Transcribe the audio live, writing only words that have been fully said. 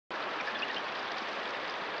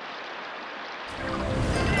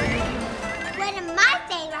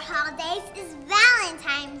holidays is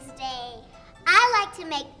Valentine's Day. I like to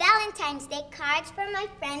make Valentine's Day cards for my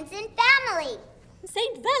friends and family.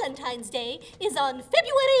 St. Valentine's Day is on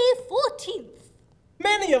February 14th.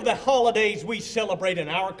 Many of the holidays we celebrate in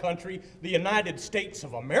our country, the United States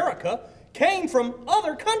of America, came from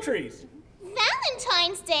other countries.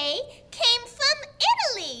 Valentine's Day came from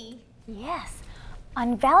Italy. Yes.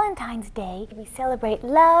 On Valentine's Day, we celebrate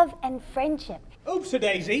love and friendship.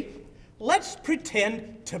 Oops-a-daisy. Let's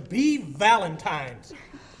pretend to be Valentines.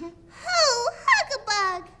 Oh,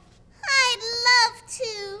 Huggabug! I'd love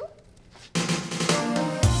to.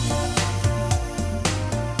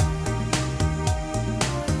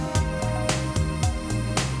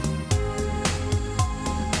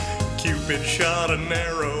 Cupid shot an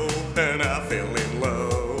arrow and I fell in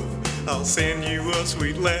love. I'll send you a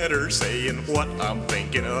sweet letter saying what I'm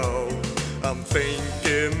thinking of. I'm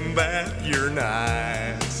thinking that you're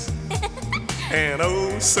nice and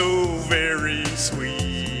oh so very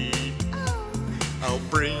sweet. I'll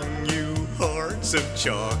bring you hearts of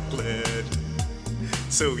chocolate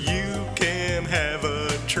so you